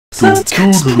Nate.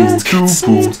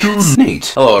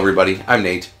 Hello everybody, I'm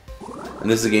Nate. And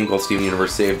this is a game called Steven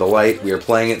Universe Save the Light. We are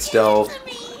playing it still.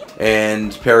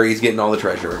 And Perry's getting all the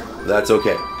treasure. That's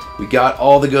okay. We got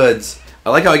all the goods. I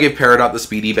like how I gave Peridot the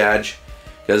speedy badge.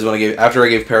 Because after I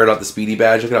gave Peridot the speedy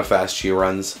badge, look at how fast she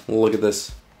runs. Look at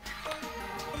this.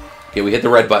 Okay, we hit the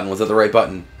red button. Was that the right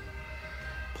button?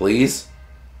 Please?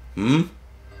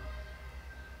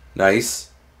 Nice.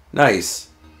 Nice.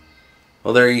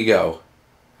 Well, there you go.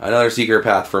 Another secret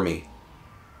path for me.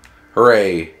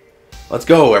 Hooray. Let's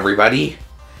go, everybody.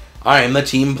 I am the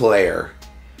team player.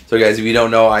 So, guys, if you don't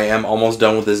know, I am almost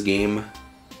done with this game.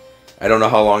 I don't know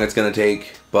how long it's going to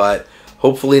take, but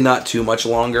hopefully not too much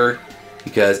longer,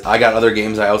 because I got other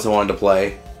games I also wanted to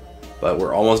play. But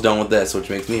we're almost done with this,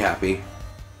 which makes me happy.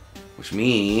 Which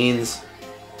means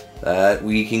that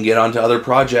we can get onto other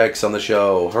projects on the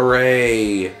show.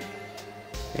 Hooray!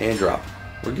 And drop.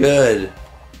 We're good.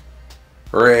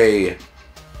 Hooray.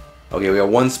 Okay, we got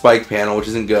one spike panel, which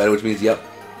isn't good, which means, yep.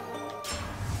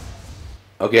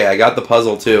 Okay, I got the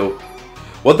puzzle, too.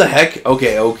 What the heck?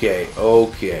 Okay.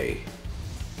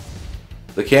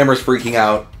 The camera's freaking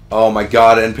out. Oh my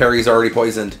god, and Perry's already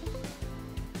poisoned.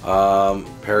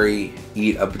 Perry,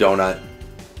 eat a donut.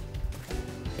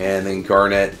 And then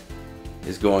Garnet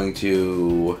is going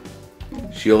to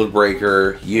shield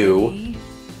breaker you.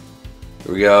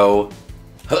 Here we go.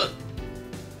 Huh.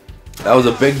 That was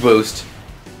a big boost.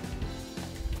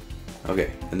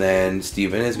 Okay, and then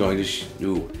Steven is going to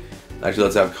ooh. Actually,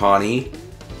 let's have Connie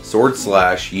sword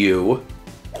slash you.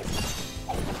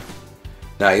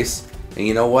 Nice. And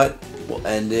you know what? We'll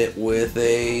end it with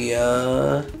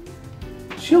a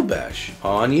shield bash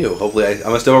on you. Hopefully, I'm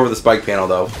gonna step over the spike panel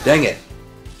though. Dang it!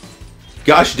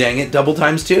 Gosh dang it! Double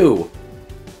times 2.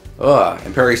 Ugh.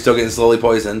 And Perry's still getting slowly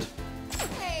poisoned.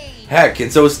 Heck,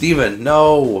 and so is Steven.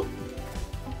 No.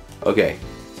 Okay,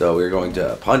 so we're going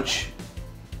to punch.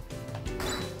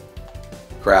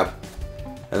 Crap.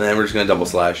 And then we're just going to double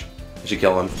slash. I should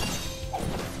kill him.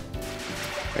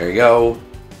 There you go.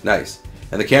 Nice.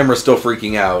 And the camera's still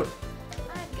freaking out.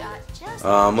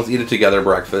 Let's eat a together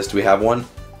breakfast. Do we have one?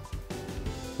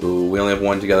 Ooh, we only have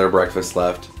one together breakfast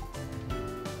left.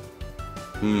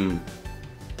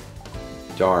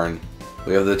 Darn.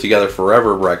 We have the together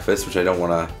forever breakfast, which I don't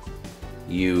want to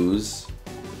use.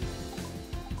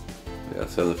 Yeah,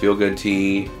 so the feel good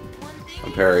tea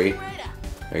from Perry.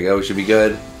 There you go, we should be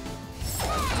good.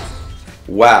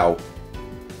 Wow.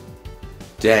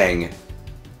 Dang.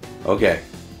 Okay.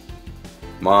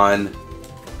 Come on.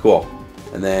 Cool.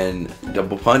 And then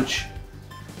double punch.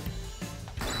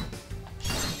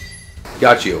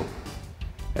 Got you.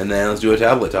 And then let's do a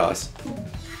tablet toss.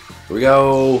 Here we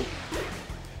go.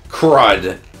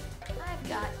 Crud.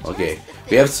 Okay.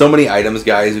 We have so many items,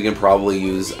 guys. We can probably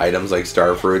use items like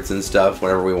star fruits and stuff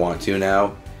whenever we want to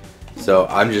now. So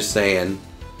I'm just saying,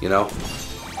 you know.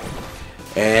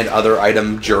 And other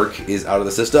item jerk is out of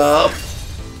the system.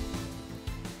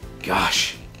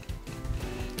 Gosh.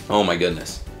 Oh my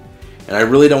goodness. And I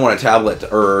really don't want a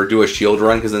tablet or do a shield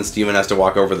run because then Steven has to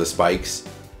walk over the spikes.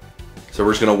 So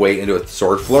we're just going to wait and do a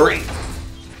sword flurry.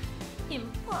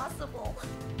 Impossible.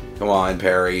 Come on,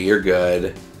 Perry. You're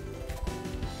good.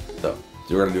 So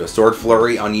we're going to do a sword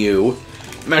flurry on you.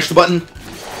 Mash the button.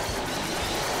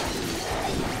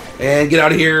 And get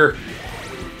out of here.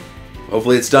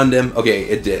 Hopefully it stunned him. Okay,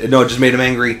 it did. No, it just made him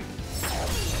angry.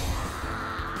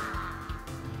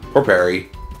 Poor Perry.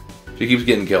 She keeps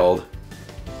getting killed.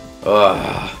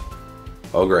 Ugh.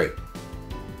 Oh, great.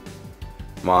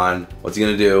 Come on. What's he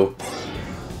gonna do?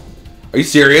 Are you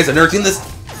serious? I've never seen this.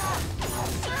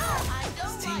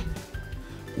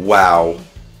 Wow.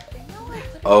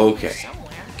 Okay.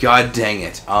 God dang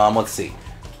it. Let's see.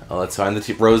 Let's find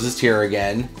the Rose's tear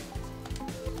again.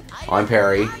 On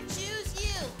Perry.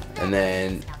 And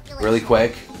then, really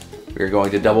quick, we're going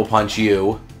to double punch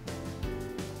you.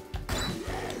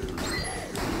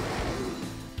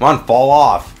 Come on, fall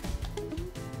off.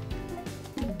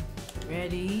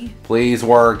 Ready? Please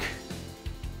work.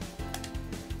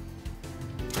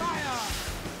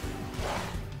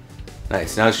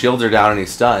 Nice. Now his shields are down and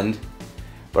he's stunned.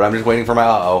 But I'm just waiting for my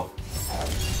uh-oh.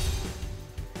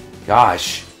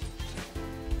 Gosh.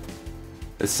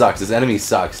 This sucks. This enemy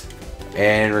sucks.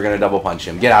 And we're going to double punch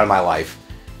him. Get out of my life.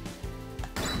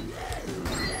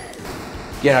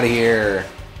 Get out of here.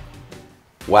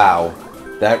 Wow.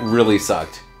 That really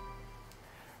sucked.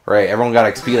 Right, everyone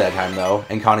got XP that time, though.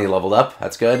 And Connie leveled up.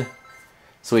 That's good.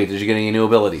 Sweet. Did you get any new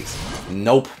abilities?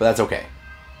 Nope, but that's okay.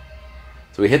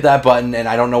 So we hit that button, and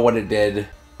I don't know what it did.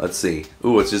 Let's see.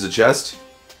 Ooh, it's just a chest?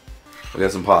 We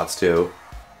got some pots, too.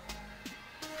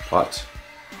 Pot.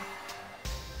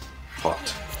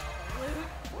 Pot.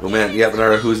 Oh man, yep,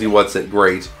 another who's what's it.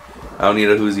 Great. I don't need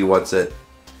a who's what's it.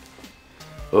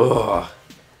 Ugh.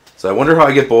 So I wonder how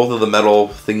I get both of the metal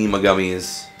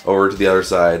thingy-magummies over to the other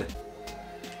side.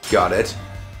 Got it.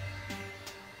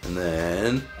 And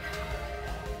then...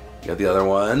 got the other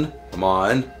one. Come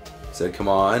on. Said come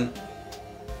on.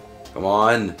 Come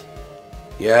on.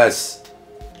 Yes.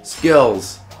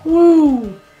 Skills.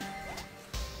 Woo!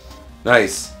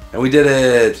 Nice. And we did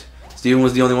it! Steven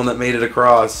was the only one that made it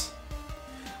across.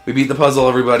 We beat the puzzle,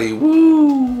 everybody.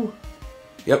 Woo!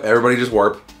 Yep, everybody just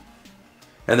warp.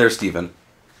 And there's Steven.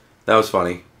 That was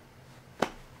funny.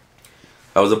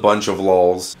 That was a bunch of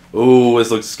lulls. Ooh,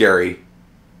 this looks scary.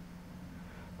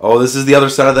 Oh, this is the other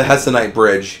side of the Hessenite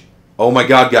Bridge. Oh my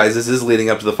god, guys, this is leading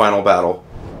up to the final battle.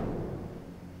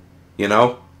 You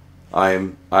know? I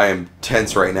am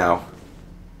tense right now.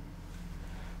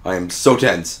 I am so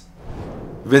tense.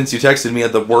 Vince, you texted me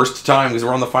at the worst time because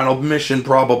we're on the final mission,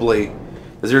 probably.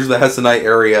 Because here's the Hessenite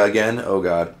area again. Oh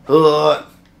god. Ugh.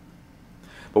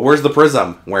 But where's the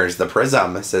prism? Where's the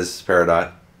prism? Says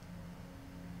Peridot.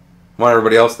 Come on,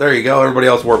 everybody else. There you go. Everybody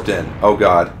else warped in. Oh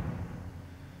god.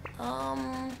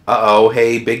 Uh-oh.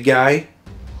 Hey, big guy.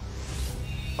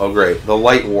 Oh great. The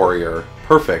Light Warrior.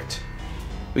 Perfect.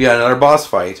 We got another boss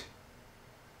fight.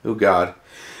 Oh god.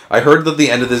 I heard that the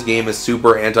end of this game is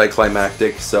super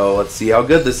anticlimactic, so let's see how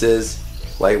good this is.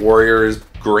 Light Warrior is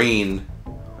green.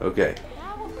 Okay.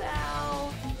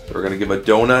 So we're going to give a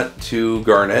donut to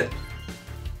Garnet.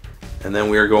 And then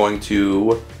we are going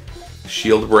to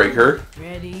Shield Breaker.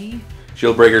 Ready?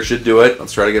 Shield Breaker should do it.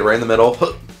 Let's try to get right in the middle.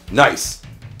 Nice.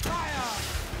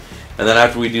 And then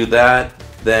after we do that,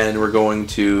 then we're going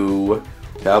to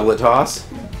Tablet Toss.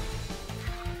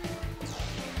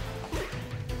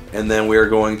 And then we're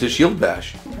going to Shield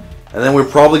Bash. And then we're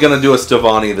probably going to do a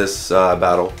Stevani this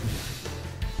battle.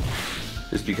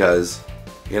 Just because,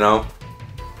 you know.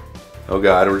 Oh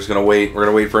god, we're just going to wait. We're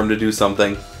going to wait for him to do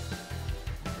something.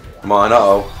 Come on,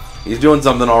 uh-oh. He's doing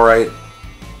something alright.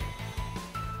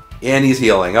 And he's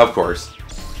healing, of course.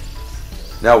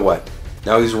 Now what?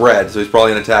 Now he's red, so he's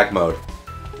probably in attack mode.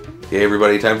 Okay,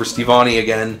 everybody, time for Stevani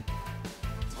again.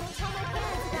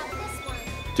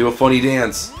 Do a funny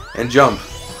dance. And jump.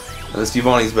 And then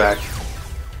Stevani's back.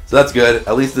 So that's good.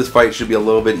 At least this fight should be a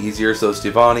little bit easier. So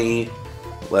Stevani,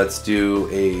 let's do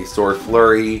a Sword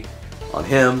Flurry on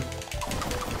him.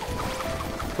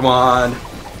 Come on.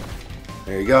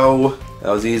 There you go.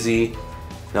 That was easy.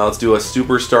 Now let's do a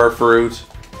Superstar Fruit.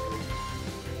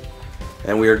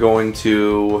 And we are going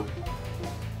to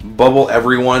bubble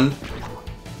everyone.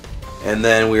 And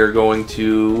then we are going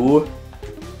to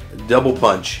double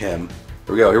punch him.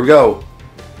 Here we go. Here we go.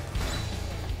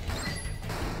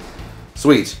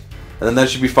 Sweet. And then that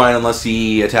should be fine unless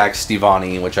he attacks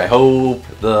Stevani, which I hope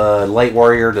the Light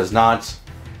Warrior does not.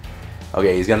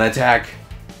 Okay, he's gonna attack.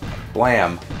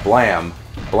 Blam. Blam.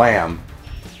 Blam.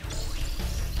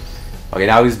 Okay,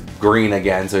 now he's green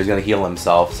again, so he's gonna heal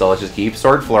himself. So let's just keep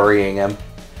Sword Flurrying him.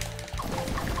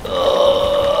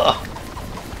 Ugh.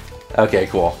 Okay,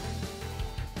 cool.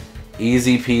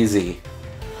 Easy peasy.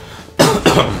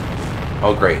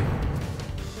 Oh, great.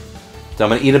 So I'm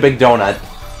gonna eat a big donut.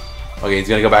 Okay, he's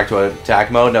gonna go back to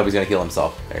attack mode. No, he's gonna heal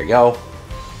himself. There you go.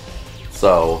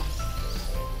 So,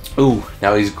 ooh,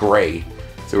 now he's gray.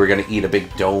 So we're gonna eat a big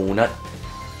donut.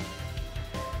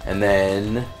 And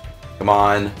then, come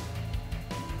on.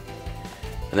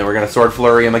 And then we're gonna Sword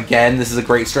Flurry him again. This is a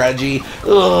great strategy.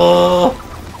 Ugh.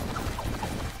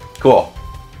 Cool.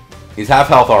 He's half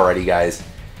health already, guys.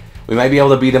 We might be able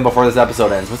to beat him before this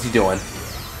episode ends. What's he doing?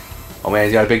 Oh man,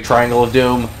 he's got a big Triangle of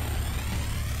Doom.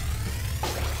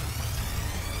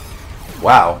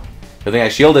 Wow. Good thing I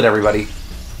shielded everybody.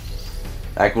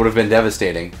 That would have been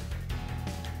devastating.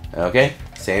 Okay.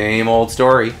 Same old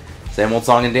story. Same old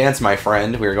song and dance, my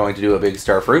friend. We are going to do a big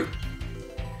Star Fruit.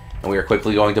 And we are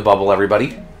quickly going to bubble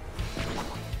everybody.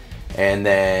 And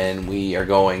then we are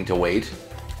going to wait.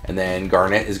 And then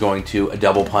Garnet is going to a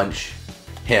double punch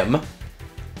him. And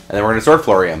then we're going to Sword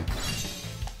Flurry him.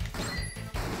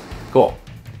 Cool.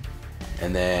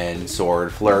 And then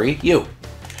Sword Flurry you.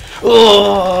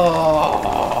 Oh!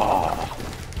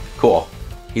 Cool.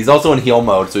 He's also in heal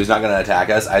mode, so he's not going to attack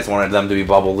us. I just wanted them to be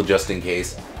bubbled just in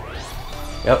case.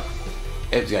 Yep.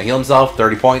 He's going to heal himself.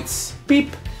 30 points.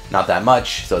 Beep. Not that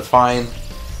much, so it's fine.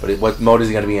 But what mode is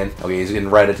he going to be in? Okay, he's in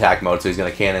red attack mode, so he's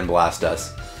going to cannon blast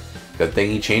us. Good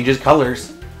thing he changes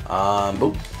colors.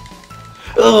 Boop.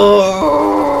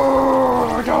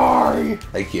 Oh, die.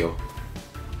 Thank you.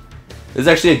 This is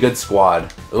actually a good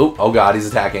squad. Ooh, oh god, he's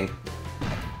attacking.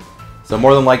 So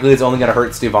more than likely it's only going to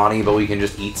hurt Stevani, but we can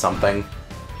just eat something.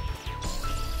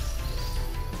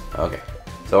 Okay.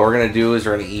 So what we're gonna do is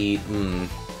we're gonna eat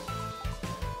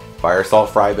fire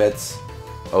salt fry bits.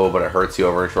 Oh, but it hurts you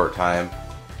over a short time.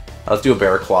 Let's do a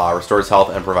bear claw. Restores health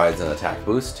and provides an attack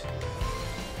boost.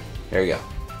 There you go.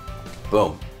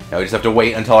 Boom. Now we just have to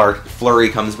wait until our flurry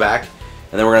comes back,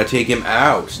 and then we're gonna take him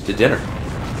out to dinner.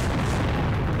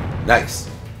 Nice.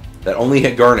 That only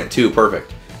hit Garnet too.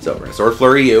 Perfect. So we're gonna sword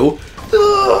flurry you.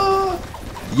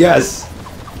 Yes.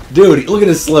 Dude, look at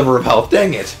his sliver of health.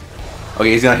 Dang it.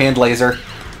 Okay, he's gonna hand laser.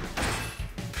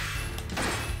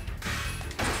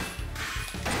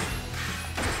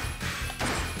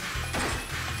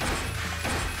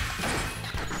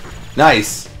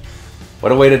 Nice.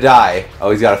 What a way to die.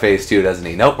 Oh, he's got a phase 2, doesn't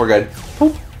he? Nope, we're good.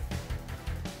 Boop.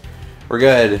 We're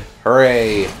good.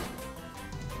 Hooray.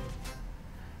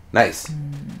 Nice.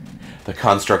 The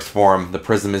constructs form. The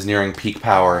prism is nearing peak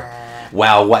power.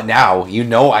 Wow, what now? You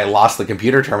know I lost the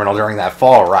computer terminal during that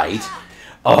fall, right?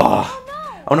 Oh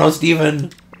no,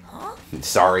 Steven.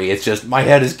 Sorry, it's just my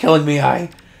head is killing me.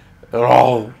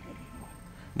 Oh.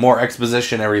 More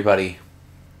exposition, everybody.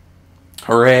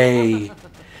 Hooray.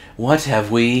 What have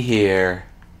we here?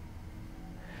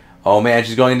 Oh man,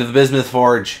 she's going into the bismuth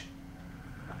forge.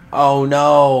 Oh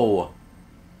no.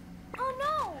 Oh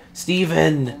no.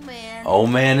 Steven. Oh man. Oh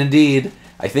man, indeed.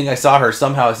 I think I saw her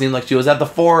somehow. It seemed like she was at the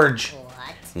forge.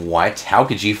 What? How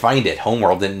could she find it?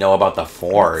 Homeworld didn't know about the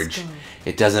forge.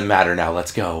 It doesn't matter now.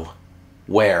 Let's go.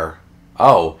 Where?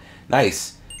 Oh,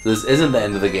 nice. So this isn't the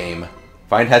end of the game.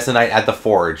 Find Hessenite at the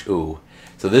forge. Ooh.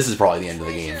 So this is probably the end of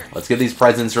the game. Let's get these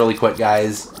presents really quick,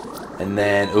 guys. And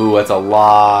then, ooh, that's a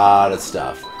lot of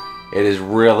stuff. It is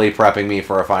really prepping me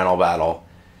for a final battle.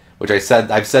 Which I've said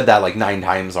that like 9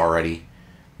 times already.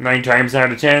 9 times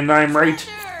out of 10, I'm right.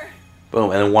 Boom,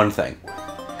 and then one thing.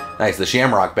 Nice, the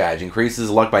Shamrock Badge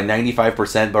increases luck by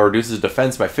 95%, but reduces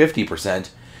defense by 50%.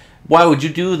 Why would you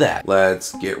do that?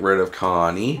 Let's get rid of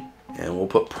Connie, and we'll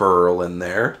put Pearl in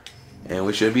there, and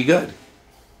we should be good.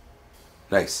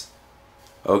 Nice.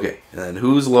 Okay, and then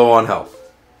who's low on health?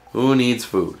 Who needs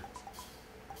food?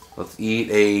 Let's eat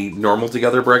a normal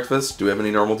together breakfast. Do we have any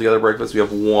normal together breakfast? We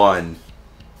have 1.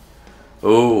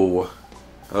 Oh,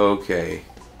 okay.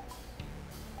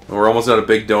 And we're almost out of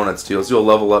big donuts too. Let's do a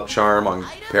level up charm on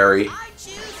Perry.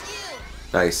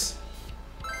 Nice.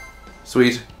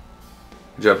 Sweet.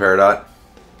 Good job, Peridot.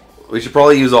 We should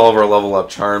probably use all of our level up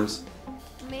charms.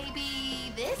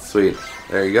 Maybe this? Sweet.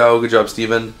 There you go. Good job,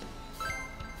 Steven.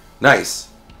 Nice.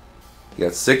 You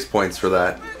got 6 points for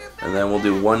that. And then we'll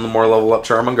do 1 more level up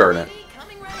charm on Garnet.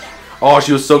 Oh,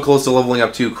 she was so close to leveling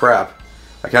up too. Crap.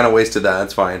 I kind of wasted that.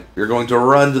 That's fine. You're going to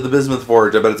run to the bismuth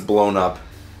forge. I bet it's blown up.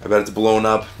 I bet it's blown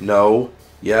up. No.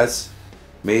 Yes.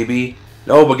 Maybe.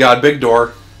 No, but God, big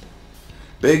door.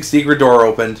 Big secret door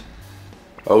opened.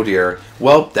 Oh dear.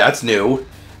 Well, that's new.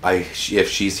 If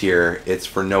she's here, it's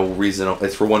for no reason.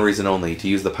 It's for one reason only: to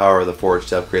use the power of the forge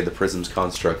to upgrade the prism's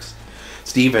constructs.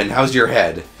 Steven, how's your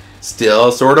head?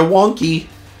 Still sort of wonky.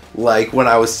 Like when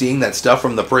I was seeing that stuff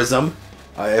from the prism.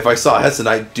 If I saw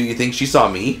Hessenite, do you think she saw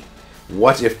me?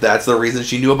 What if that's the reason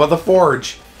she knew about the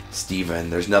forge? Steven,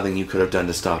 there's nothing you could have done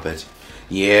to stop it.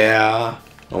 Yeah.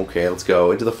 Okay, let's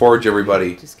go. Into the forge,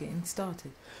 everybody. Just getting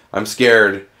started. I'm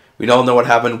scared. We all know what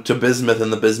happened to Bismuth in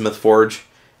the Bismuth Forge.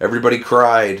 Everybody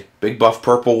cried. Big buff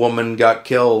purple woman got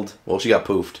killed. Well, she got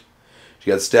poofed.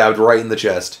 She got stabbed right in the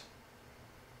chest.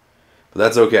 But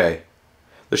that's okay.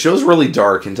 The show's really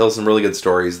dark and tells some really good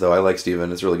stories, though. I like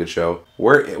Steven. It's a really good show.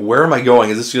 Where am I going?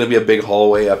 Is this going to be a big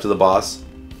hallway up to the boss?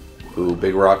 Ooh,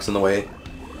 big rocks in the way.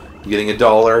 I'm getting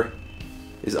 $1.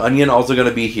 Is Onion also going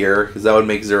to be here? Because that would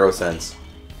make 0 sense.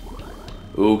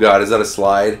 Ooh, God. Is that a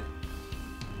slide?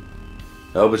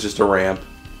 Nope, it's just a ramp.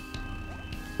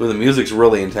 Ooh, the music's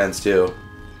really intense, too.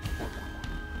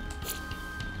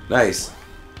 Nice.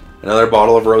 Another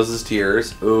bottle of Rose's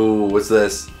Tears. Ooh, what's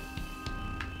this?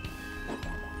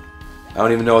 I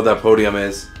don't even know what that podium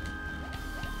is.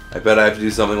 I bet I have to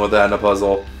do something with that in a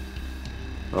puzzle.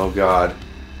 Oh, God.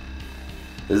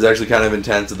 This is actually kind of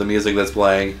intense with the music that's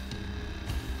playing.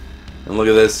 And look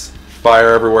at this.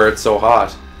 Fire everywhere. It's so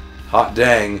hot. Hot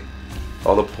dang.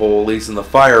 All the police and the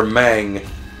fire, mang.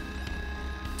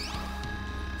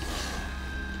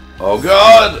 Oh,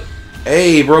 God!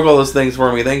 Hey, he broke all those things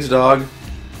for me. Thanks, dog.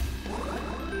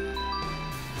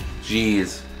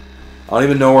 Jeez. I don't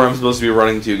even know where I'm supposed to be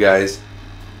running to, guys.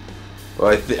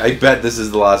 Well, I bet this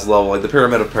is the last level. Like, the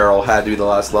Pyramid of Peril had to be the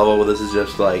last level, but this is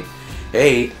just like,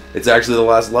 hey, it's actually the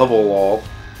last level, lol.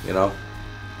 You know?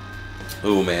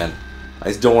 Ooh, man. I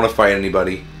just don't want to fight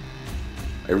anybody.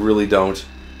 I really don't.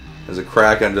 There's a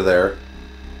crack under there.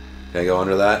 Can I go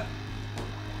under that?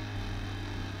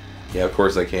 Yeah, of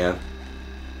course I can.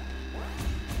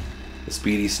 The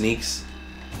speedy sneaks.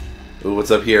 Ooh,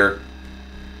 what's up here?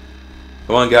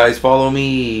 Come on, guys, follow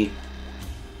me.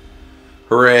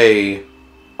 Hooray.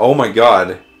 Oh my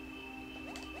god.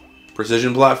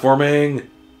 Precision platforming.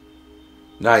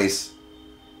 Nice.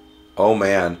 Oh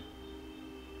man.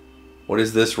 What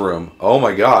is this room? Oh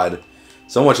my god.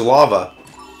 So much lava.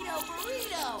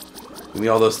 Give me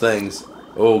all those things.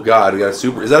 Oh god, we got a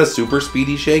super... Is that a super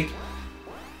speedy shake?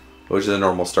 Which is a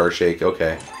normal star shake.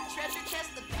 Okay.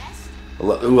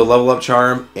 Ooh, a level up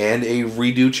charm and a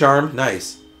redo charm.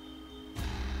 Nice.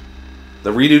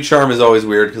 The redo charm is always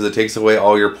weird because it takes away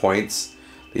all your points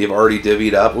that you've already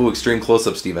divvied up. Ooh, extreme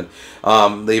close-up, Steven.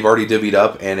 They've already divvied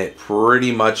up, and it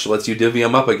pretty much lets you divvy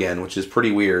them up again, which is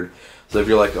pretty weird. So if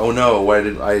you're like, oh no,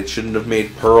 I shouldn't have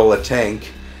made Pearl a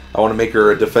tank. I want to make her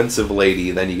a defensive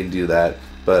lady, then you can do that.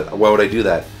 But why would I do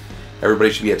that? Everybody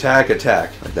should be attack,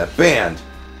 attack. Like that. Banned.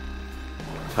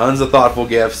 Tons of thoughtful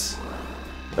gifts.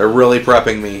 They're really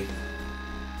prepping me.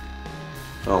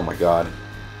 Oh my god.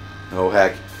 Oh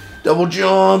heck. Double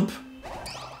jump!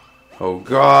 Oh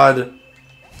god.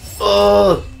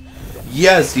 Ugh!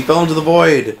 Yes! He fell into the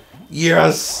void!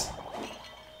 Yes!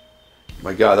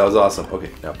 My god, that was awesome.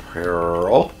 Okay, now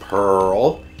Pearl.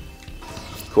 Pearl.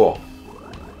 Cool.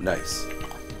 Nice.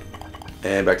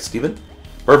 And back to Steven.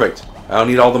 Perfect. I don't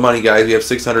need all the money, guys. We have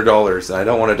 $600, and I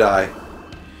don't want to die.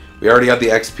 We already got the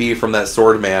XP from that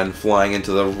sword man flying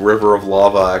into the river of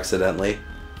lava accidentally.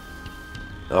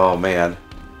 Oh, man.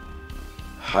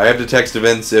 I have to text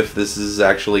Vince if this is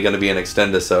actually going to be an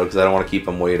extendisode, because I don't want to keep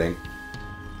him waiting.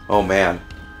 Oh, man.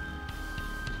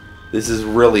 This is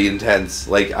really intense.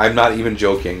 Like, I'm not even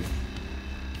joking.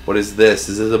 What is this?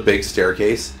 Is this a big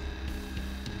staircase?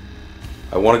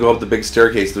 I want to go up the big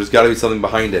staircase. There's got to be something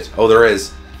behind it. Oh, there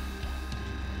is.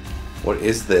 What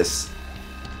is this?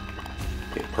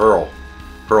 Okay, Pearl.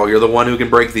 Pearl, you're the one who can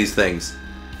break these things.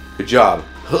 Good job.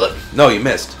 No, you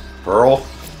missed. Pearl,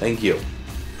 thank you.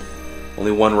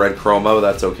 Only one red chroma,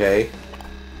 that's okay.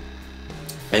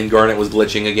 And Garnet was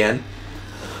glitching again.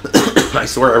 I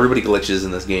swear everybody glitches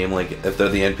in this game. Like, if they're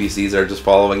the NPCs that are just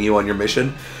following you on your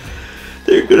mission,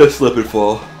 they're gonna slip and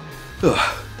fall.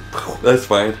 That's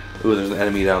fine. Ooh, there's an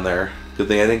enemy down there. Good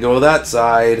thing I didn't go that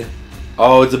side.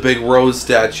 Oh, it's a big Rose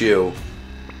statue.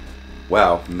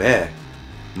 Wow, meh.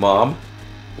 Mom?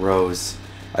 Rose.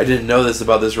 I didn't know this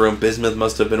about this room. Bismuth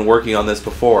must have been working on this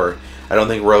before. I don't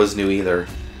think Rose knew either.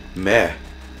 Meh.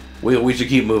 We should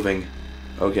keep moving.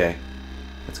 Okay.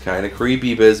 It's kind of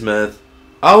creepy, Bismuth.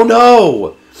 Oh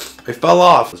no! I fell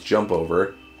off. Let's jump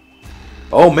over.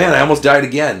 Oh man, I almost died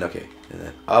again. Okay. And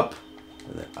then up.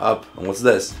 And then up. And what's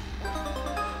this?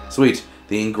 Sweet.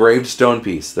 The engraved stone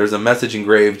piece. There's a message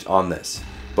engraved on this.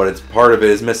 But it's part of it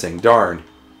is missing. Darn.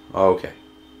 Okay.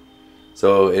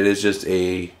 So it is just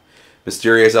a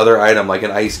mysterious other item like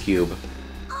an ice cube.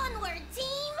 Onward, team!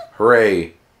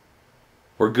 Hooray.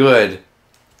 We're good.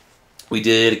 We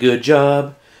did a good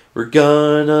job. We're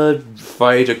gonna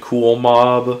fight a cool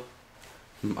mob.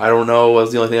 I don't know. That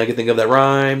was the only thing I could think of that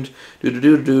rhymed.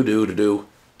 Do-do-do-do-do-do-do.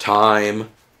 Time.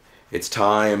 It's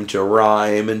time to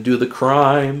rhyme and do the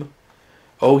crime.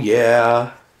 Oh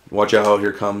yeah. Watch out,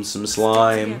 here comes some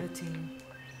slime.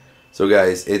 So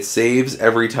guys, it saves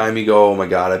every time you go. Oh my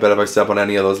god, I bet if I step on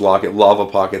any of those lava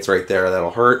pockets right there,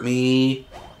 that'll hurt me.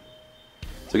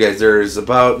 So guys, there's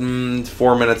about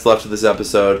 4 minutes left of this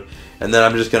episode. And then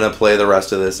I'm just going to play the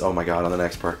rest of this. Oh my god, on the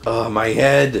next part. Oh, my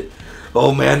head.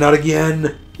 Oh man, not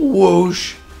again.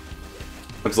 Whoosh.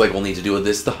 Looks like we'll need to do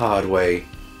this the hard way.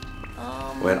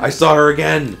 When I saw her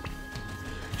again.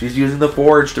 She's using the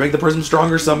forge to make the prism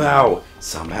stronger somehow.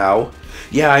 Somehow?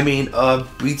 Yeah, I mean,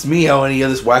 beats me how any of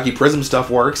this wacky prism stuff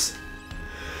works.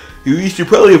 You should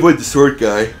probably avoid the sword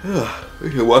guy. We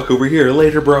can walk over here.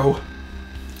 Later, bro.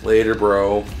 Later,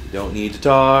 bro. We don't need to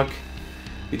talk.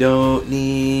 We don't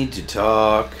need to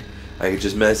talk. I can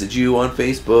just message you on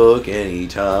Facebook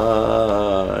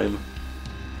anytime.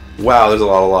 Wow, there's a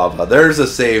lot of lava. There's a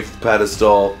save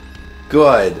pedestal.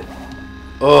 Good.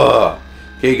 Ugh.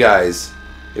 Okay, guys.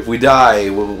 If we die,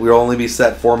 we'll only be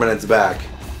set 4 minutes back.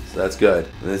 So that's good.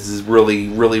 This is really,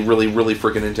 really, really, really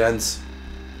freaking intense.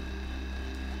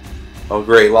 Oh,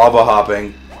 great. Lava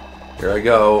hopping. Here I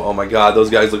go. Oh, my God. Those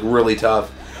guys look really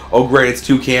tough. Oh, great. It's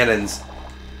 2 cannons.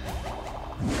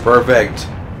 Perfect.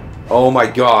 Oh, my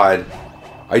God.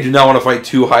 I do not want to fight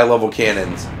 2 high-level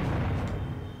cannons.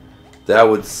 That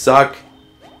would suck.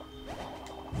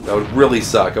 That would really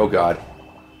suck. Oh, God.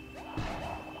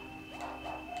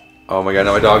 Oh, my God.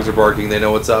 Now my dogs are barking. They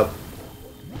know what's up.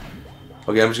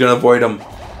 Okay, I'm just going to avoid them.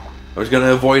 I'm just going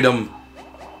to avoid them.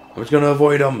 I'm just going to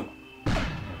avoid them.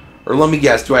 Or let me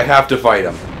guess. Do I have to fight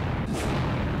them?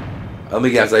 Let me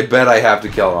guess. I bet I have to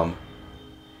kill him.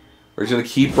 We're just going to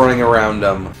keep running around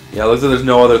him. Yeah, looks like there's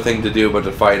no other thing to do but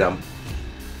to fight him.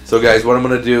 So guys, what I'm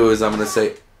going to do is I'm going to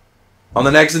say... On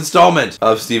the next installment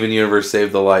of Steven Universe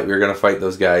Save the Light, we're going to fight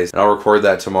those guys. And I'll record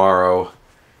that tomorrow.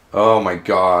 Oh my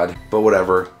god. But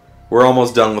whatever. We're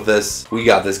almost done with this. We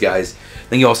got this, guys.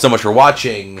 Thank you all so much for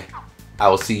watching. I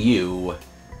will see you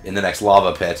in the next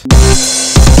lava pit.